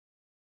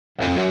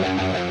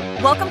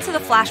Welcome to the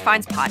Flash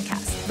Finds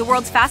podcast, the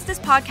world's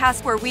fastest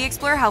podcast where we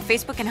explore how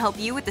Facebook can help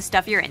you with the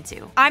stuff you're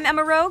into. I'm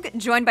Emma Rogue,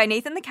 joined by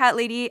Nathan the Cat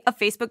Lady, a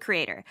Facebook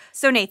creator.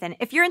 So Nathan,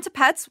 if you're into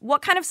pets,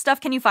 what kind of stuff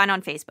can you find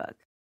on Facebook?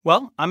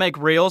 Well, I make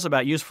reels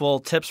about useful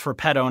tips for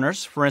pet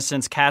owners. For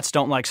instance, cats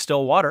don't like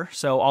still water,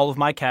 so all of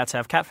my cats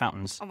have cat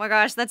fountains. Oh my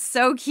gosh, that's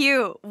so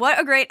cute. What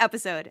a great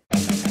episode.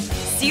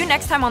 See you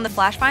next time on the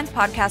Flash Finds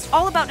podcast,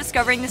 all about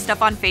discovering the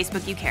stuff on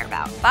Facebook you care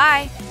about.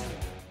 Bye.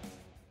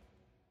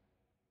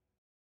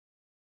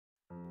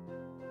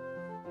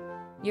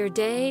 Your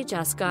day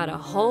just got a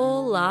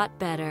whole lot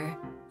better.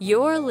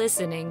 You're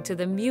listening to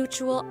the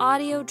Mutual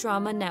Audio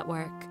Drama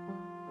Network.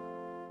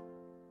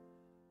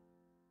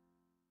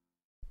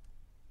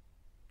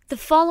 The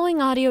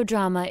following audio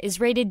drama is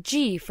rated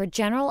G for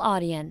general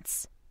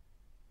audience.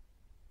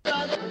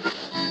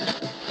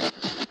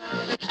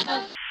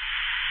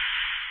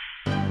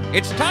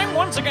 It's time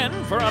once again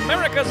for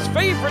America's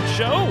favorite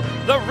show,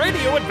 The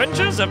Radio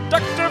Adventures of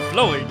Dr.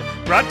 Floyd,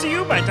 brought to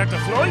you by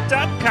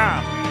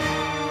drfloyd.com.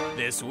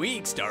 This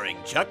week, starring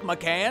Chuck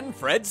McCann,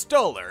 Fred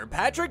Stoller,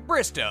 Patrick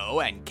Bristow,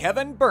 and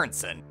Kevin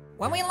Burnson.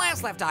 When we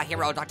last left our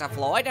hero, Dr.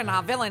 Floyd, and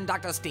our villain,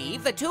 Dr.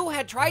 Steve, the two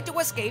had tried to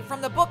escape from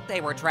the book they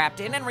were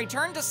trapped in and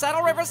returned to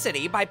Saddle River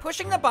City by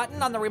pushing the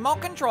button on the remote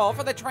control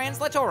for the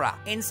translatora.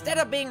 Instead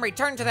of being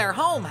returned to their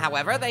home,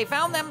 however, they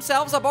found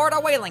themselves aboard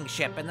a whaling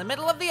ship in the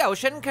middle of the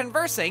ocean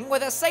conversing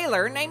with a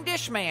sailor named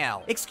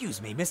Ishmael.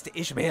 Excuse me, Mr.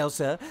 Ishmael,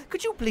 sir.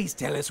 Could you please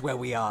tell us where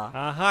we are?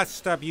 Hot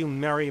stuff, you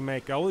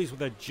merrymaker, always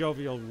with a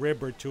jovial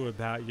rib or two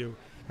about you.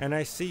 And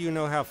I see you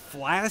know how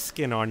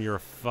flasking on your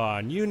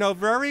fun. You know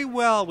very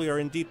well we are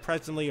indeed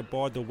presently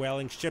aboard the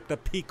whaling ship, the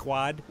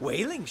Pequod.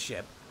 Whaling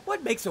ship?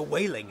 What makes a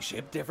whaling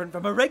ship different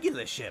from a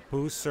regular ship?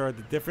 Who, sir,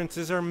 the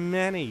differences are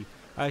many.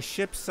 A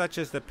ship such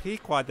as the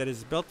Pequod that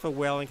is built for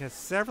whaling has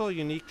several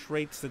unique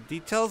traits, the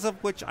details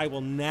of which I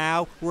will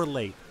now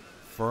relate.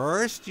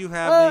 First, you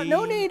have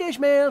No need,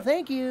 Ishmael,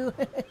 thank you.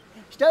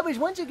 Stubb is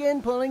once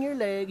again pulling your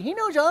leg. He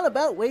knows all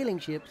about whaling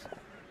ships.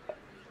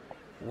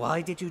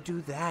 Why did you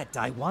do that?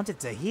 I wanted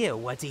to hear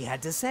what he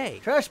had to say.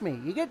 Trust me,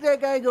 you get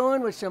that guy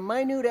going with some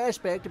minute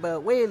aspect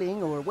about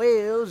whaling or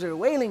whales or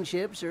whaling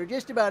ships or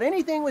just about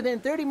anything within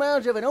 30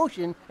 miles of an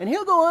ocean, and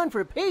he'll go on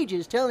for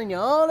pages telling you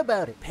all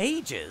about it.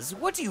 Pages?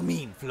 What do you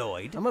mean,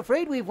 Floyd? I'm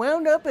afraid we've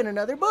wound up in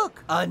another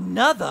book.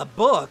 Another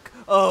book?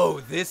 Oh,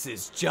 this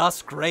is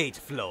just great,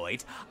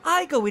 Floyd.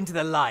 I go into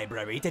the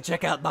library to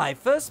check out my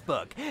first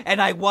book,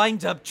 and I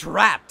wind up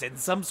trapped in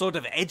some sort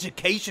of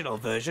educational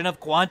version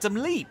of Quantum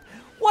Leap.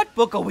 What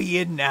book are we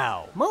in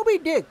now? Moby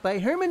Dick by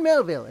Herman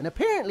Melville, and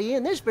apparently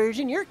in this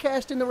version you're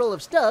cast in the role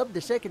of Stubb,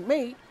 the second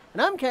mate,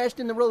 and I'm cast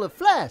in the role of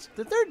Flask,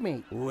 the third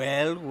mate.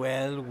 Well,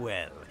 well,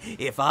 well.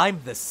 If I'm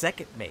the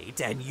second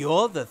mate and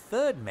you're the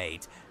third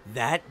mate,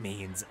 that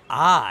means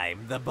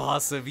I'm the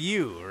boss of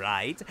you,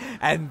 right?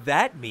 And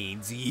that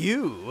means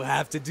you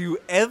have to do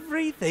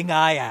everything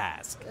I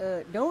ask.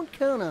 Don't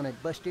count on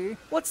it, Buster.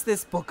 What's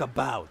this book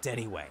about,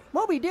 anyway?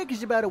 Moby Dick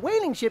is about a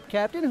whaling ship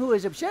captain who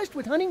is obsessed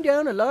with hunting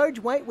down a large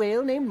white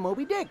whale named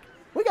Moby Dick.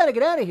 We gotta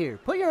get out of here.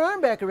 Put your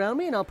arm back around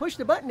me and I'll push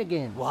the button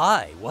again.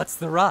 Why? What's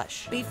the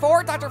rush?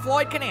 Before Dr.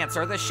 Floyd can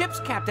answer, the ship's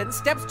captain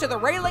steps to the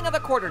railing of the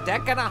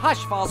quarterdeck and a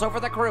hush falls over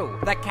the crew.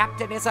 The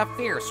captain is a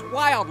fierce,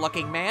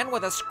 wild-looking man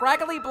with a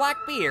scraggly black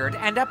beard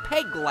and a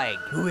peg leg.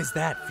 Who is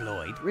that,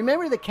 Floyd?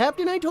 Remember the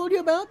captain I told you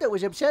about that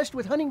was obsessed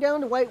with hunting down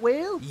the white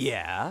whale?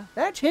 Yeah?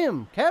 That's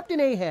him, Captain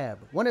Ahab,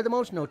 one of the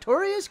most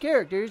notorious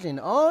characters in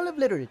all of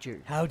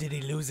literature. How did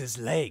he lose his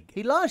leg?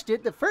 He lost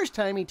it the first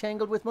time he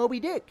tangled with Moby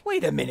Dick.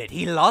 Wait a minute,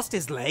 he lost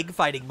his leg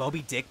fighting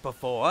Moby Dick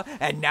before,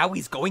 and now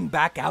he's going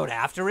back out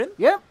after him?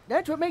 Yep,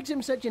 that's what makes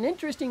him such an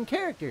interesting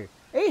character.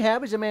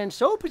 Ahab is a man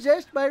so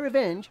possessed by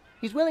revenge,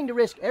 he's willing to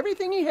risk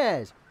everything he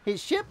has,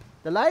 his ship,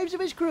 the lives of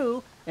his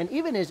crew, and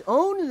even his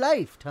own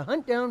life to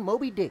hunt down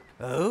Moby Dick.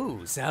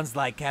 Oh, sounds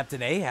like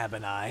Captain Ahab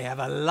and I have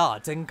a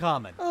lot in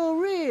common. Oh,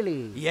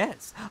 really?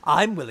 Yes,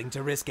 I'm willing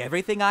to risk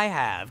everything I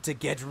have to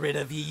get rid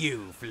of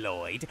you,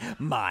 Floyd.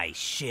 My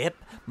ship,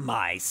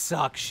 my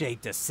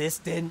sock-shaped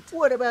assistant.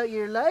 What about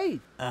your life?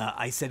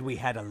 I said we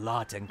had a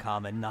lot in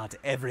common, not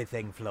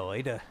everything,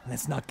 Floyd.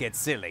 Let's not get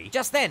silly.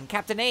 Just then,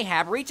 Captain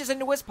Ahab reaches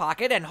into his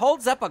pocket and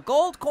holds up a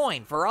gold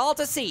coin for all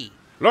to see.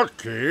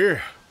 Lucky.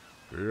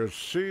 Do you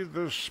see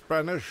this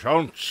Spanish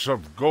ounce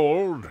of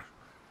gold?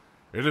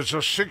 It is a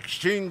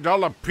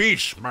 $16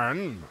 piece,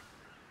 man.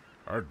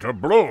 A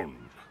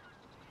doubloon.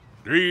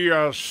 Do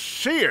you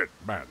see it,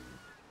 man?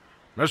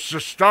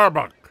 Mr.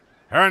 Starbuck,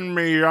 hand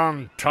me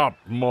on top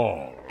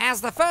maul.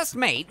 As the first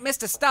mate,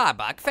 Mr.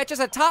 Starbuck fetches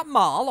a top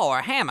maul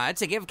or hammer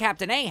to give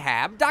Captain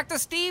Ahab. Dr.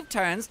 Steve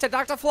turns to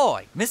Dr.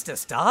 Floyd. Mr.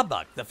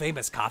 Starbuck, the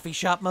famous coffee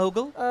shop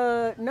mogul?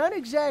 Not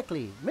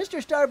exactly.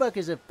 Mr. Starbuck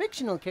is a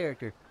fictional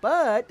character,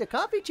 but the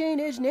coffee chain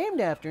is named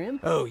after him.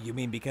 Oh, you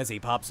mean because he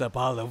pops up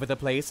all over the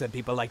place and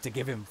people like to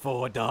give him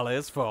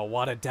 $4 for a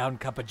watered-down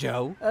cup of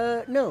joe?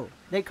 No.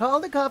 They call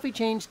the coffee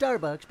chain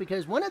Starbucks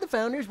because one of the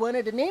founders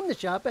wanted to name the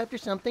shop after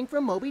something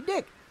from Moby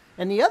Dick.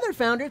 And the other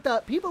founder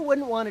thought people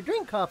wouldn't want to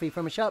drink coffee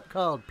from a shop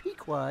called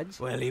Pequod's.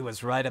 Well, he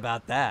was right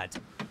about that.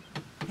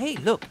 Hey,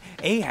 look,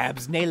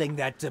 Ahab's nailing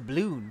that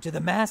doubloon to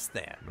the mast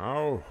there.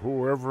 Now,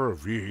 whoever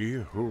of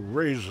ye who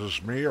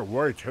raises me a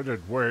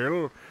white-headed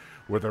whale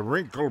with a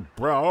wrinkled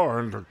brow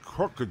and a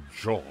crooked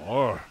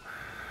jaw,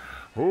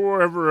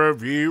 whoever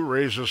of ye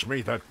raises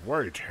me that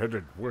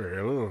white-headed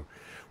whale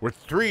with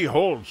 3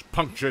 holes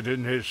punctured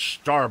in his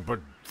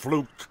starboard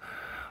fluke,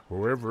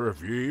 whoever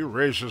of ye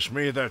raises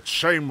me that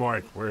same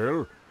white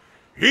whale,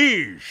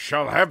 he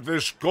shall have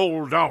this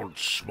gold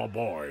ounce, my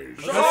boys.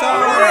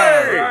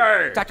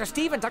 Hooray! Dr.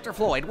 Steve and Dr.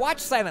 Floyd watch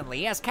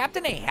silently as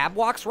Captain Ahab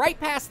walks right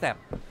past them.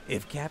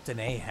 If Captain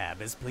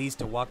Ahab is pleased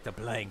to walk the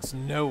planks,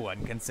 no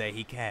one can say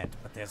he can't,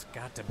 but there's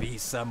got to be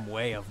some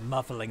way of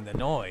muffling the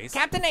noise.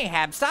 Captain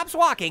Ahab stops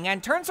walking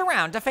and turns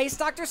around to face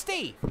Dr.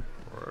 Steve.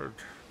 What?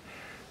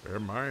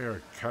 Am I a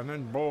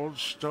cannonball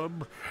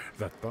stub,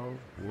 that thou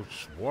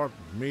wouldst want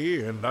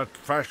me in that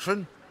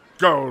fashion?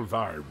 Go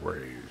thy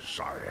ways,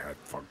 I had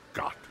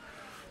forgot.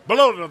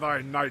 Below to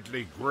thy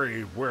nightly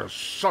grave, where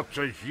such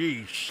as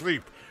ye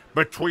sleep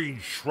between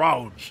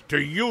shrouds, to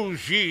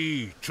use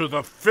ye to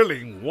the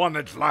filling one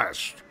at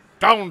last.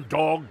 Down,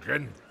 dog,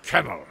 and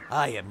kennel.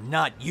 I am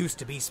not used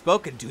to be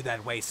spoken to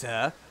that way,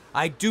 sir.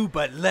 I do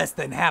but less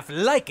than half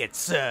like it,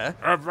 sir.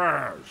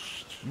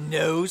 Avast.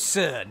 No,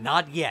 sir,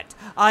 not yet.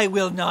 I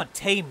will not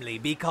tamely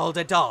be called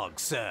a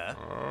dog, sir.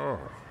 Oh,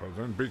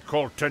 then be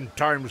called 10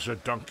 times a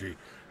donkey,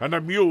 and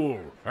a mule,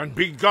 and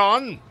be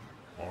gone,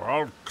 or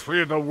I'll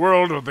clear the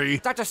world of thee.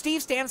 Dr.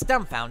 Steve stands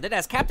dumbfounded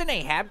as Captain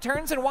Ahab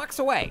turns and walks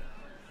away.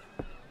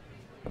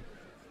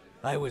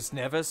 I was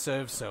never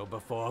served so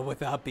before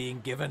without being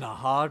given a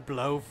hard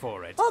blow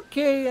for it.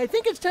 Okay, I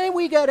think it's time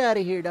we got out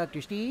of here,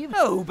 Dr. Steve.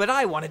 Oh, but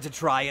I wanted to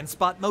try and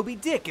spot Moby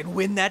Dick and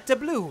win that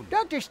doubloon.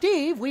 Dr.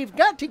 Steve, we've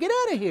got to get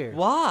out of here.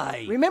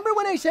 Why? Remember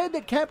when I said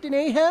that Captain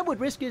Ahab would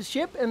risk his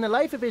ship and the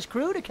life of his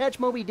crew to catch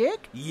Moby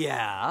Dick?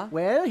 Yeah?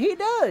 Well, he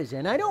does,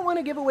 and I don't want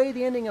to give away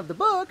the ending of the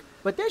book,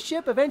 but this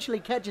ship eventually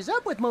catches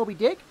up with Moby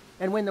Dick,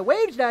 and when the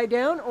waves die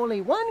down,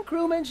 only one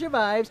crewman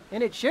survives,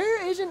 and it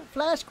sure isn't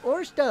Flask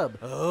or Stubb.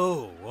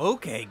 Oh,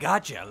 okay,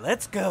 gotcha.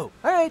 Let's go.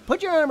 All right,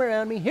 put your arm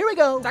around me. Here we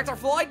go. Dr.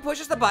 Floyd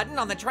pushes the button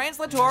on the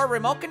translator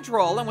remote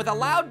control, and with a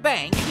loud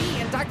bang,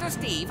 he and Dr.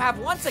 Steve have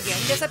once again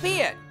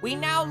disappeared. We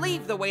now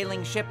leave the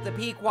whaling ship, the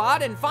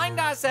Pequod, and find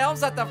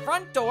ourselves at the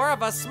front door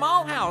of a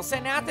small house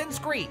in Athens,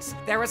 Greece.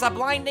 There is a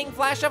blinding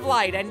flash of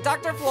light, and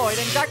Dr. Floyd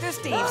and Dr.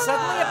 Steve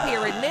suddenly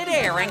appear in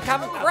midair and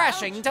come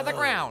crashing to the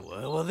ground.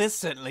 Well, this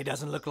certainly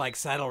doesn't look like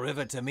Saddle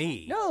River to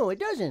me. No, it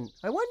doesn't.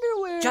 I wonder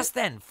where... Just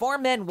then, 4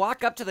 men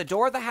walk up to the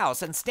door of the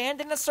house and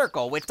stand in a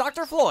circle with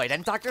Dr. Floyd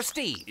and Dr.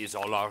 Steve. Is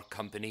all our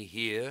company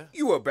here?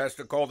 You were best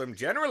to call them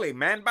generally,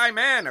 man by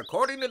man,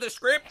 according to the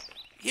script.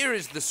 Here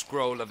is the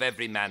scroll of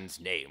every man's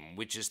name,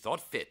 which is thought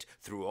fit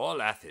through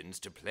all Athens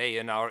to play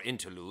in our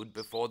interlude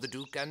before the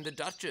Duke and the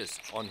Duchess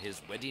on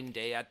his wedding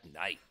day at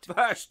night.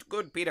 First,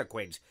 good Peter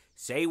Quince,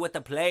 say what the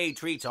play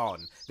treats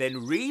on,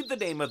 then read the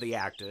name of the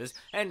actors,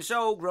 and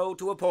so grow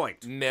to a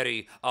point.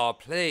 Mary, our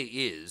play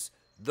is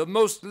The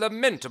Most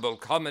Lamentable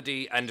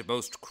Comedy and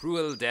Most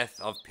Cruel Death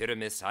of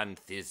Pyramus and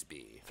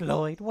Thisbe.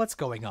 Floyd, what's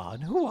going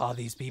on? Who are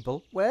these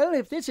people? Well,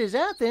 if this is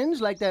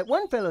Athens, like that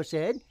one fellow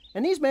said,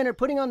 and these men are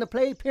putting on the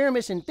play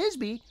Pyramus and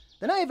Thisbe,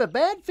 then I have a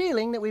bad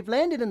feeling that we've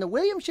landed in the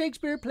William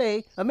Shakespeare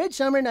play A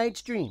Midsummer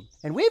Night's Dream,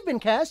 and we've been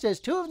cast as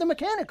 2 of the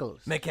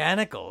mechanicals.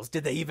 Mechanicals?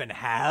 Did they even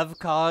have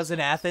cars in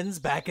Athens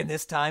back in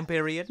this time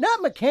period?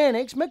 Not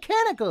mechanics,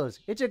 mechanicals.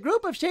 It's a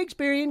group of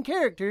Shakespearean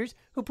characters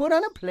who put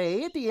on a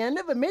play at the end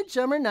of A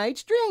Midsummer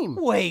Night's Dream.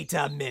 Wait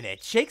a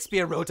minute.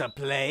 Shakespeare wrote a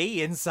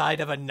play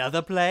inside of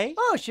another play?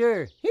 Oh,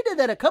 sure. He did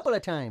that a couple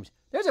of times.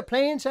 There's a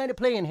play inside a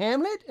play in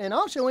Hamlet, and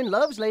also in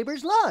Love's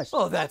Labour's Lost.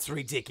 Oh, that's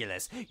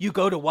ridiculous. You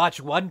go to watch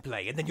one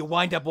play, and then you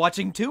wind up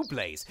watching 2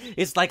 plays.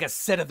 It's like a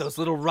set of those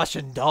little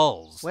Russian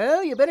dolls.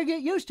 Well, you better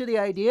get used to the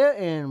idea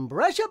and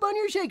brush up on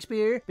your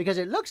Shakespeare, because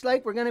it looks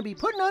like we're going to be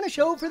putting on a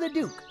show for the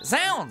Duke.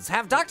 Zounds!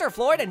 Have Dr.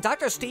 Floyd and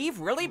Dr. Steve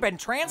really been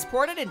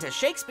transported into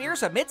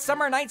Shakespeare's A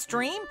Midsummer Night's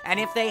Dream?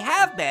 And if they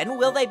have been,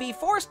 will they be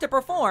forced to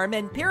perform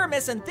in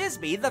Pyramus and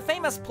Thisbe, the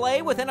famous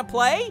play within a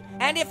play?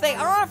 And if they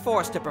are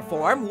forced to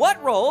perform, what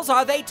roles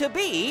are they to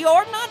be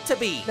or not to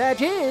be?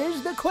 That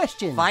is the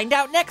question. Find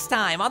out next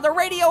time on the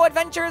Radio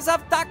Adventures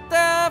of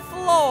Dr.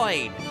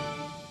 Floyd.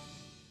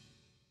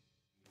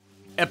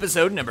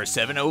 Episode number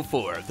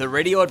 704 of The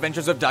Radio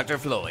Adventures of Dr.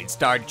 Floyd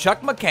starred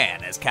Chuck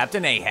McCann as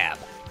Captain Ahab.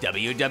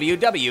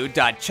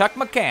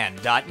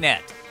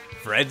 www.chuckmccann.net.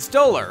 Fred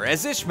Stoller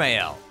as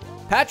Ishmael.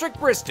 Patrick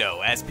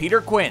Bristow as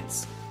Peter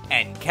Quince.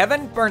 And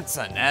Kevin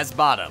Burnson as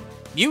Bottom.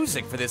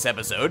 Music for this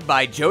episode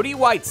by Jody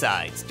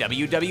Whitesides,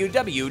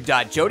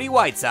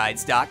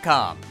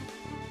 www.jodywhitesides.com.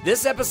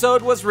 This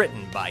episode was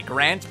written by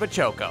Grant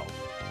Bachoco.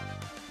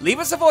 Leave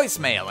us a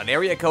voicemail at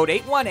area code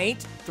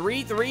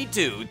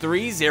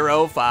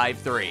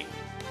 818-332-3053.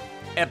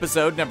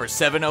 Episode number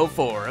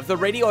 704 of The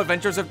Radio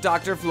Adventures of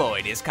Dr.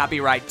 Floyd is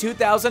copyright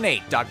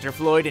 2008 Dr.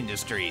 Floyd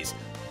Industries.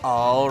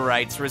 All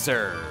rights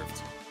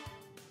reserved.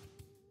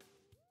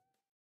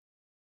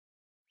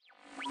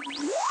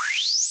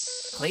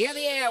 Clear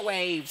the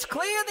airwaves!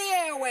 Clear the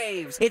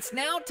airwaves! It's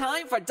now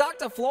time for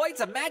Dr.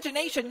 Floyd's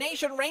Imagination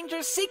Nation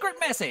Rangers secret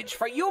message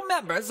for you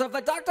members of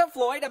the Dr.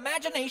 Floyd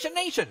Imagination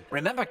Nation.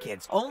 Remember,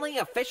 kids, only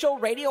official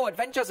Radio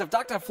Adventures of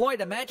Dr.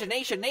 Floyd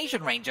Imagination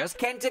Nation Rangers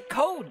can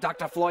decode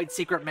Dr. Floyd's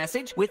secret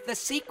message with the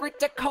secret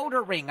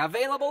decoder ring,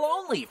 available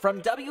only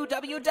from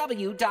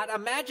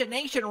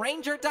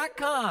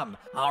www.imaginationranger.com.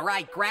 All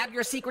right, grab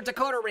your secret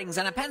decoder rings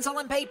and a pencil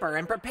and paper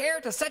and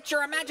prepare to set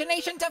your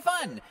imagination to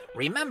fun.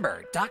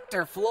 Remember,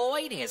 Dr.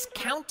 Floyd is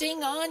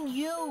counting on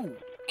you.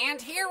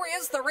 And here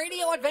is the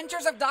Radio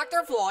Adventures of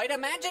Dr. Floyd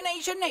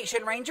Imagination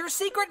Nation Ranger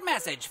secret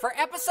message for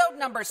episode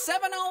number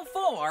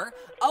 704,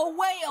 A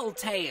Whale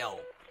Tale.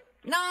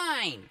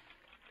 9,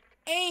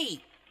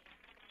 8,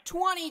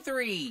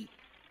 23,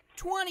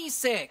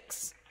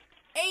 26,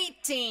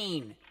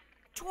 18,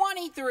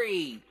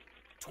 23,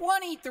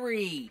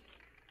 23,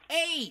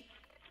 8,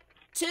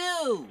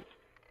 2,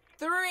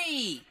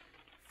 3,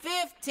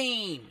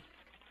 15,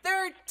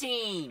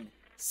 13,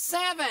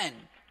 7,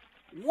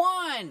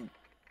 1,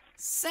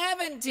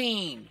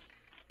 17,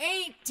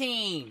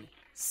 18,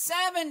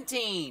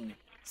 17,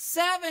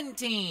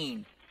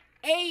 17,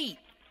 8,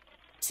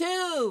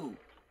 2,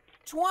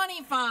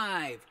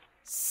 25,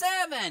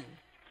 7,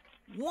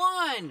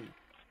 1,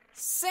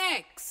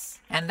 6.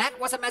 And that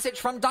was a message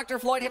from Dr.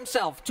 Floyd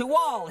himself to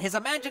all his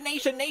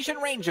Imagination Nation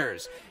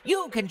Rangers.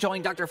 You can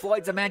join Dr.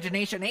 Floyd's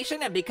Imagination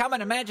Nation and become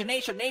an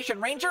Imagination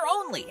Nation Ranger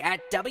only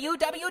at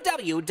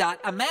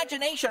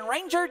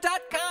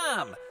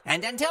www.imaginationranger.com.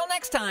 And until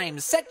next time,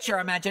 set your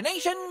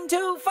imagination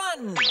to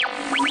fun.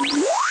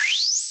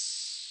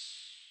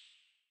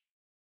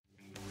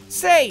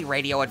 Say,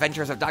 Radio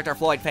Adventures of Dr.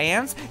 Floyd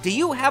fans, do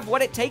you have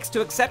what it takes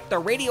to accept the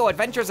Radio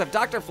Adventures of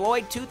Dr.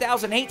 Floyd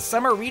 2008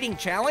 Summer Reading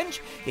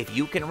Challenge? If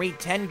you can read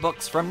 10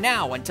 books from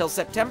now until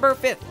September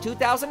 5th,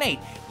 2008,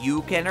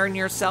 you can earn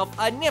yourself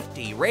a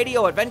nifty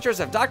Radio Adventures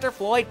of Dr.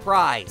 Floyd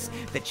prize.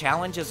 The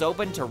challenge is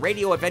open to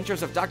Radio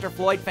Adventures of Dr.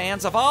 Floyd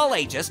fans of all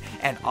ages,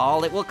 and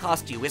all it will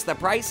cost you is the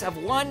price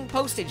of one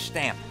postage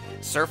stamp.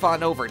 Surf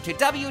on over to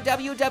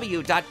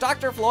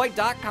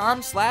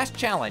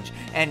www.drfloyd.com/challenge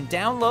and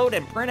download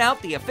and print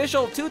out the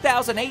official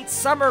 2008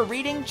 Summer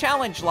Reading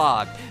Challenge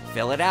log.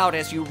 Fill it out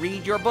as you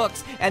read your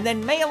books and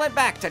then mail it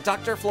back to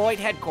Dr. Floyd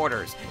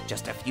headquarters.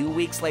 Just a few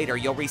weeks later,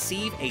 you'll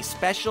receive a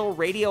special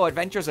Radio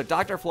Adventures of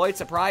Dr. Floyd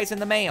surprise in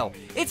the mail.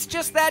 It's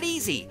just that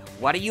easy.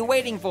 What are you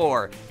waiting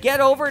for? Get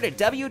over to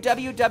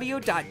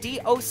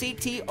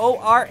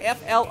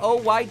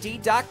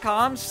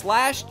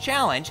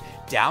www.doctorfloyd.com/challenge,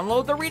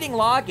 download the reading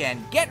log,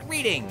 and get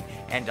reading.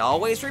 And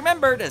always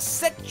remember to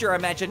set your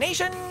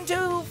imagination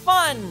to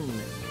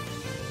fun.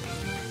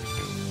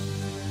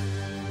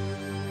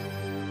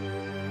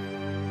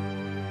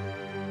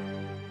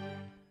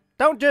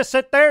 Don't just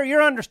sit there.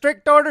 You're under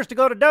strict orders to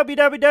go to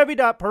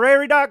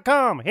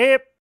www.prairie.com.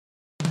 Hip.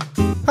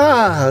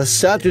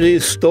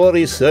 Saturday's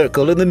Story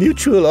Circle in the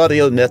Mutual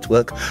Audio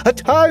Network. A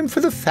time for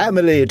the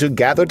family to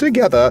gather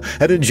together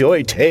and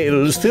enjoy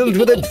tales filled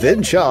with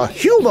adventure,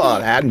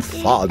 humor, and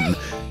fun.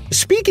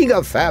 Speaking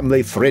of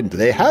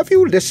family-friendly, have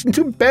you listened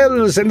to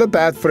Bells in the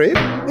Bathroom?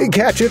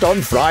 Catch it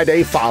on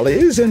Friday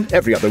Follies and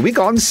every other week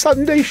on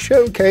Sunday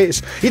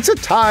Showcase. It's a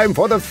time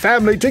for the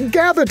family to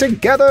gather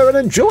together and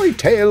enjoy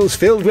tales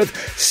filled with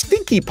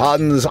stinky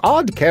puns,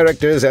 odd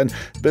characters, and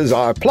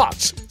bizarre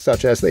plots,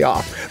 such as they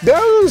are.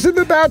 Bells in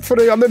the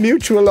Bathroom on the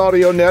Mutual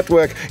Audio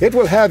Network. It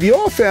will have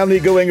your family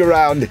going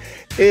around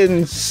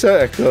in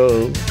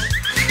circles.